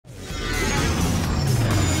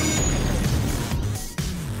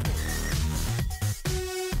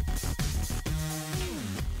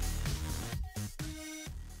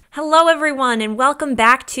Hello, everyone, and welcome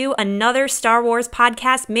back to another Star Wars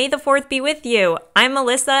podcast. May the 4th be with you. I'm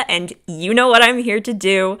Melissa, and you know what I'm here to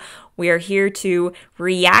do. We are here to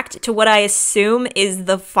react to what I assume is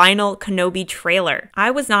the final Kenobi trailer. I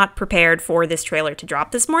was not prepared for this trailer to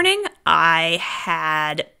drop this morning. I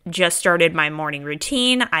had just started my morning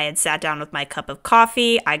routine. I had sat down with my cup of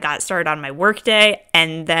coffee. I got started on my workday,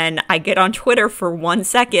 and then I get on Twitter for 1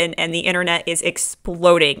 second, and the internet is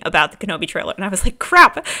exploding about the Kenobi trailer. And I was like,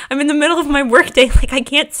 crap, I'm in the middle of my workday. Like, I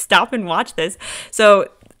can't stop and watch this. So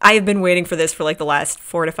I have been waiting for this for like the last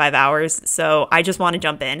 4 to 5 hours, so I just want to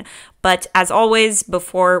jump in. But as always,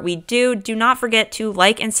 before we do not forget to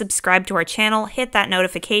like and subscribe to our channel, hit that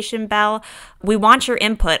notification bell. We want your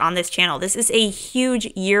input on this channel. This is a huge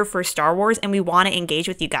year for Star Wars, and we want to engage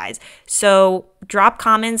with you guys. So drop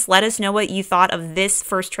comments, let us know what you thought of this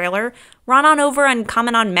first trailer. Run on over and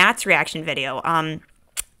comment on Matt's reaction video.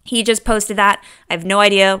 He just posted that. I have no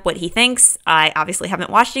idea what he thinks. I obviously haven't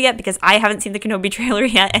watched it yet because I haven't seen the Kenobi trailer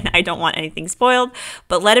yet and I don't want anything spoiled.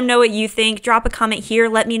 But let him know what you think. Drop a comment here.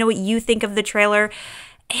 Let me know what you think of the trailer.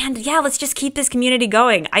 And yeah, let's just keep this community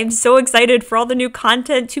going. I'm so excited for all the new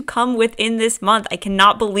content to come within this month. I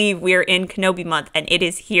cannot believe we are in Kenobi month and it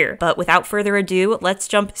is here. But without further ado, let's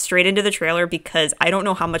jump straight into the trailer because I don't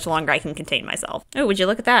know how much longer I can contain myself. Oh, would you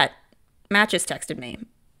look at that? Matt just texted me.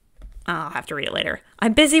 I'll have to read it later.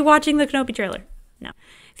 I'm busy watching the Kenobi trailer. No.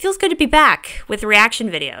 Feels good to be back with reaction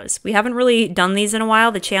videos. We haven't really done these in a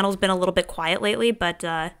while. The channel's been a little bit quiet lately, but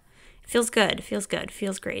it feels good. Feels good.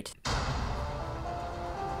 Feels great.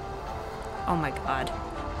 Oh my god.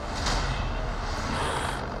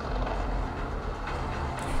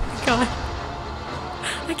 God.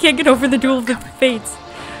 I can't get over the Duel of the Fates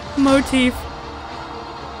motif.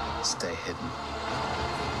 Stay hidden.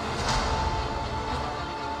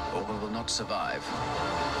 Survive.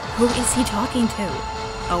 Who is he talking to?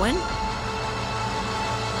 Owen?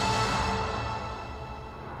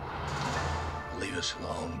 Leave us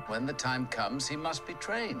alone. When the time comes, he must be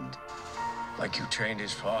trained. Like you trained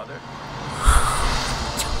his father.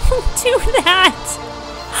 Don't do that!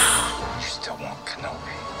 You still want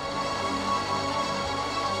Kenobi.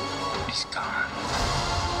 He's gone.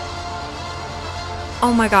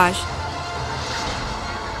 Oh my gosh.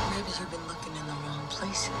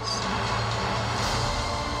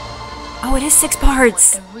 Oh, it is 6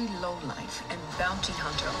 parts. Every lowlife and bounty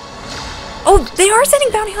hunter. Oh, they are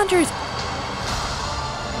sending bounty hunters.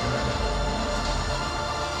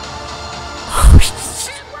 Oh,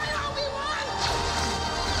 shit.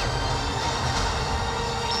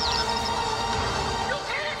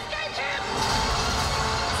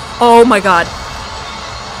 Oh my god.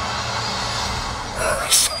 Oh,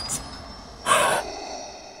 shit.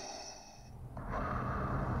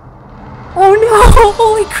 Oh no!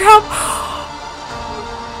 Holy crap!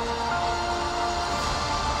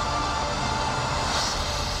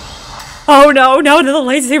 Oh no, no, the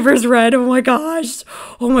lightsaber is red. Oh my gosh.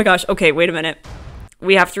 Oh my gosh. Okay, wait a minute.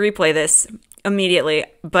 We have to replay this immediately,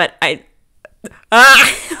 but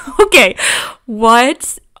okay.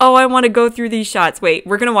 What? Oh, I want to go through these shots. Wait,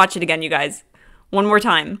 we're going to watch it again, you guys. One more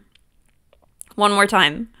time. One more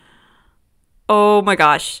time. Oh my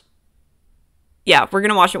gosh. Yeah, we're going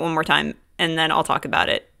to watch it one more time, and then I'll talk about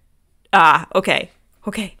it. Okay.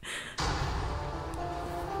 Okay.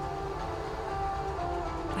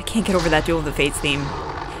 I can't get over that Duel of the Fates theme.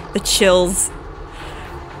 The chills.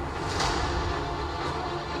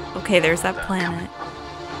 Okay, there's that planet.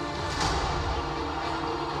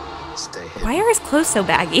 Stay hidden. Why are his clothes so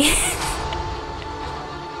baggy?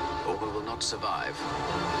 Or we will not survive.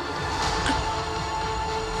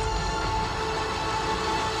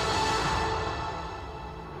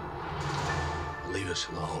 Leave us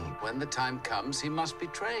alone. When the time comes, he must be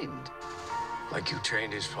trained. Like you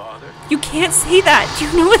trained his father? You can't say that. Do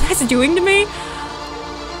you know what that's doing to me?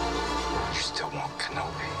 You still want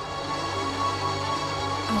Kenobi.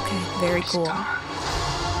 Okay, very cool.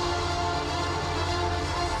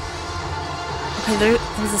 Okay,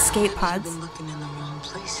 there's escape pods. You've been looking in the wrong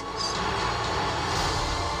places.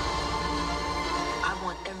 I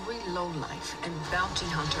want every lowlife and bounty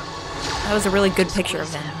hunter. That was a really good picture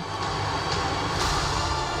of him.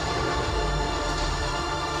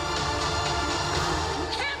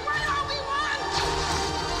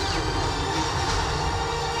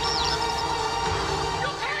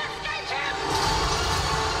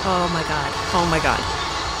 Oh my god. Oh my god.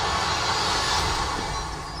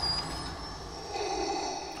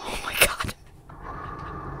 Oh my god.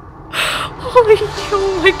 Holy,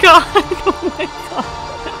 oh my god. Oh my god.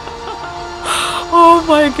 Oh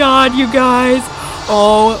my god, you guys.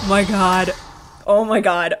 Oh my god. Oh my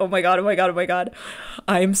god. Oh my god. Oh my god. Oh my god.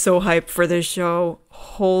 I am so hyped for this show.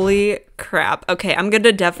 Holy crap. Okay, I'm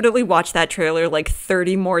gonna definitely watch that trailer like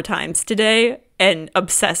 30 more times today and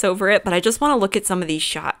obsess over it, but I just want to look at some of these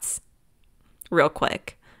shots real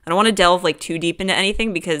quick. I don't want to delve like too deep into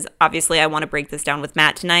anything because obviously I want to break this down with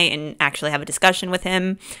Matt tonight and actually have a discussion with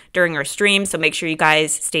him during our stream. So make sure you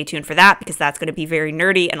guys stay tuned for that because that's going to be very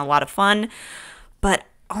nerdy and a lot of fun. But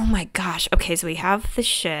oh my gosh. Okay, so we have the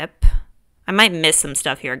ship. I might miss some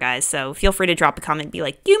stuff here, guys. So feel free to drop a comment and be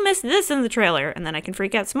like, you missed this in the trailer, and then I can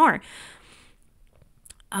freak out some more.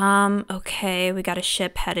 Okay, we got a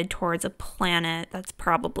ship headed towards a planet. That's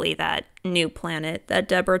probably that new planet that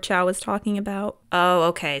Deborah Chow was talking about. Oh,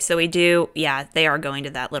 okay, so we do, yeah, they are going to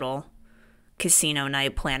that little casino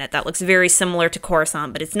night planet. That looks very similar to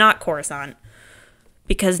Coruscant, but it's not Coruscant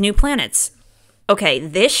because new planets. Okay,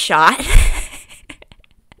 this shot,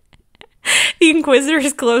 the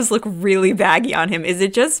Inquisitor's clothes look really baggy on him. Is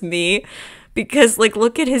it just me? Because, like,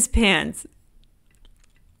 look at his pants.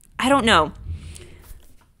 I don't know.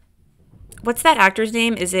 What's that actor's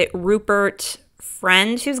name? Is it Rupert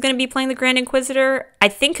Friend who's going to be playing the Grand Inquisitor? I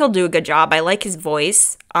think he'll do a good job. I like his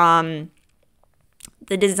voice. The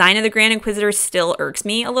design of the Grand Inquisitor still irks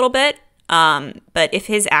me a little bit. But if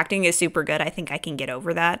his acting is super good, I think I can get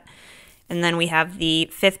over that. And then we have the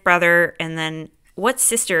fifth brother. And then what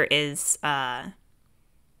sister is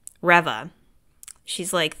Reva?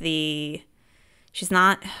 She's like the... She's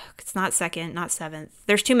not, it's not second, not seventh.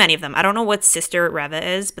 There's too many of them. I don't know what sister Reva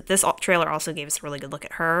is, but this trailer also gave us a really good look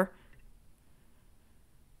at her.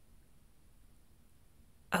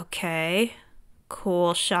 Okay.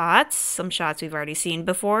 Cool shots. Some shots we've already seen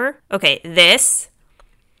before. Okay, this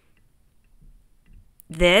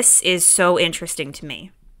is so interesting to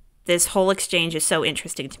me. This whole exchange is so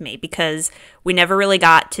interesting to me because we never really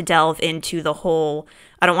got to delve into the whole,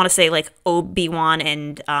 I don't want to say like Obi-Wan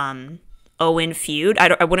and, Owen feud.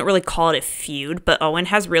 I wouldn't really call it a feud, but Owen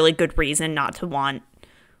has really good reason not to want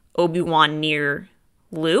Obi-Wan near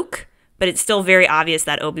Luke, but it's still very obvious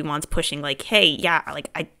that Obi-Wan's pushing like, hey, yeah, like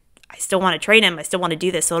I still want to train him. I still want to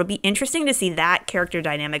do this. So it'll be interesting to see that character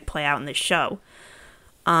dynamic play out in this show.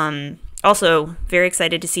 Also, very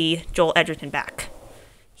excited to see Joel Edgerton back.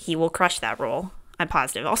 He will crush that role. I'm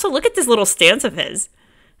positive. Also, look at this little stance of his.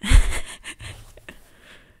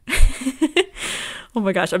 Oh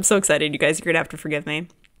my gosh, I'm so excited. You guys are going to have to forgive me.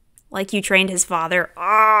 Like you trained his father.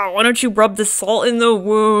 Oh, why don't you rub the salt in the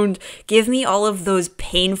wound? Give me all of those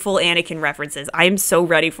painful Anakin references. I am so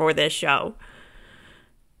ready for this show.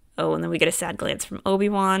 Oh, and then we get a sad glance from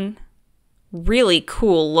Obi-Wan. Really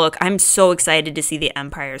cool look. I'm so excited to see the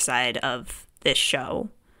Empire side of this show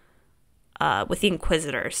with the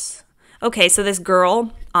Inquisitors. Okay, so this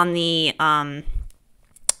girl on the, oh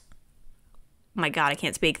my god, I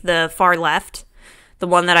can't speak, the far left, the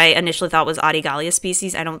one that I initially thought was Adigalia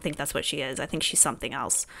species, I don't think that's what she is. I think she's something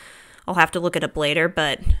else. I'll have to look it up later,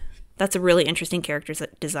 but that's a really interesting character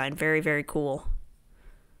design. Very, very cool.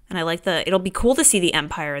 And I like it'll be cool to see the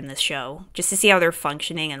Empire in this show, just to see how they're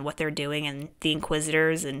functioning and what they're doing, and the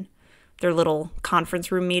Inquisitors and their little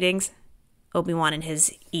conference room meetings. Obi-Wan and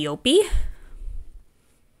his Eopie.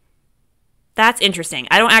 That's interesting.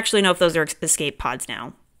 I don't actually know if those are escape pods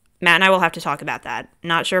now. Matt and I will have to talk about that.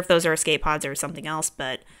 Not sure if those are escape pods or something else,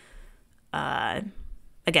 but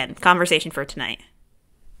again, conversation for tonight.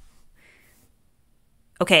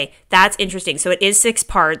 Okay, that's interesting. So it is 6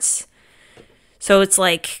 parts. So it's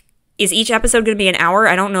like, is each episode going to be an hour?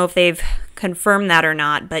 I don't know if they've confirmed that or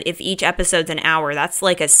not, but if each episode's an hour, that's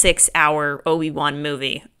like a 6-hour Obi-Wan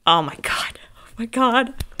movie. Oh my god. Oh my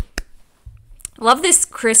god. Love this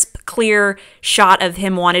crisp, clear shot of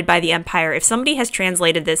him wanted by the Empire. If somebody has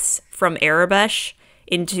translated this from Arabic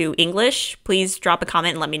into English, please drop a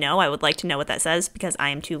comment and let me know. I would like to know what that says because I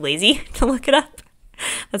am too lazy to look it up.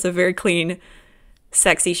 That's a very clean,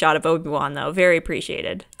 sexy shot of Obi-Wan, though. Very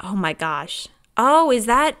appreciated. Oh my gosh. Oh, is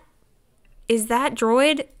that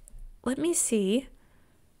droid? Let me see.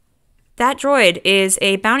 That droid is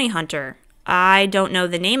a bounty hunter. I don't know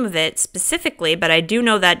the name of it specifically, but I do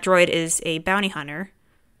know that droid is a bounty hunter.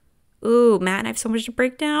 Ooh, Matt, I have so much to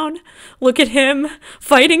break down. Look at him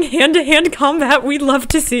fighting hand-to-hand combat. We'd love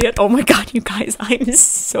to see it. Oh my god, you guys, I'm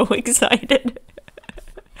so excited.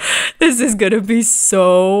 This is gonna be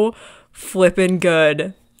so flippin'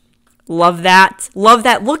 good. Love that. Love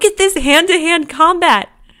that. Look at this hand-to-hand combat.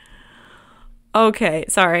 Okay,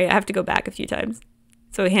 sorry, I have to go back a few times.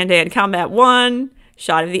 So hand-to-hand combat 1.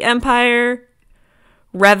 Shot of the Empire.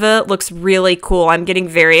 Reva looks really cool. I'm getting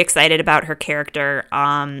very excited about her character.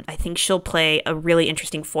 I think she'll play a really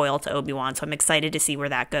interesting foil to Obi-Wan, so I'm excited to see where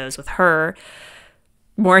that goes with her.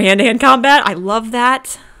 More hand-to-hand combat. I love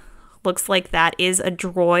that. Looks like that is a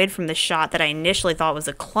droid from the shot that I initially thought was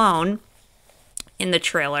a clone in the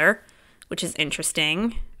trailer, which is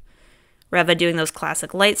interesting. Reva doing those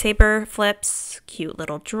classic lightsaber flips. Cute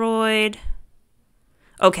little droid.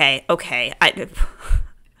 Okay.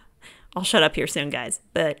 I'll shut up here soon, guys.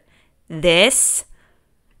 But this,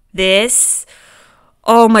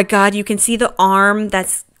 oh my god, you can see the arm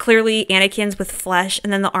that's clearly Anakin's with flesh,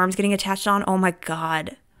 and then the arm's getting attached on. Oh my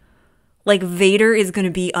god. Like, Vader is going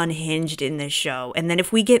to be unhinged in this show. And then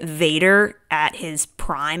if we get Vader at his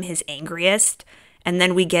prime, his angriest, and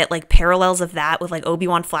then we get, like, parallels of that with, like,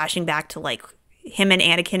 Obi-Wan flashing back to, like, him and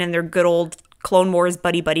Anakin and their good old Clone Wars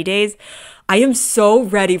buddy days. I am so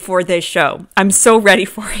ready for this show. I'm so ready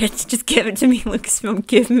for it. Just give it to me, Lucasfilm.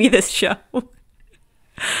 Give me this show.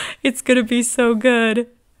 It's going to be so good.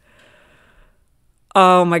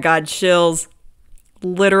 Oh, my God. Chills.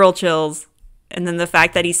 Literal chills. And then the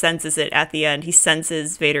fact that he senses it at the end. He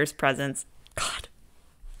senses Vader's presence. God.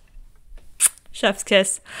 Chef's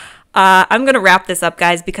kiss. I'm going to wrap this up,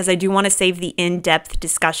 guys, because I do want to save the in-depth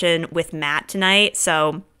discussion with Matt tonight.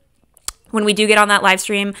 So when we do get on that live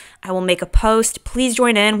stream, I will make a post. Please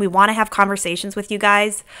join in. We want to have conversations with you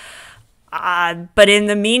guys. But in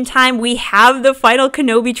the meantime, we have the final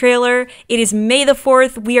Kenobi trailer. It is May the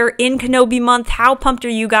 4th. We are in Kenobi month. How pumped are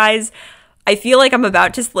you guys? I feel like I'm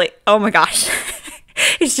about to, like, oh my gosh.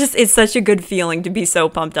 It's such a good feeling to be so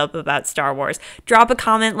pumped up about Star Wars. Drop a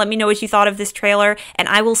comment. Let me know what you thought of this trailer. And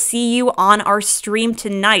I will see you on our stream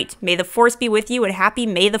tonight. May the Force be with you, and happy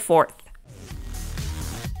May the 4th.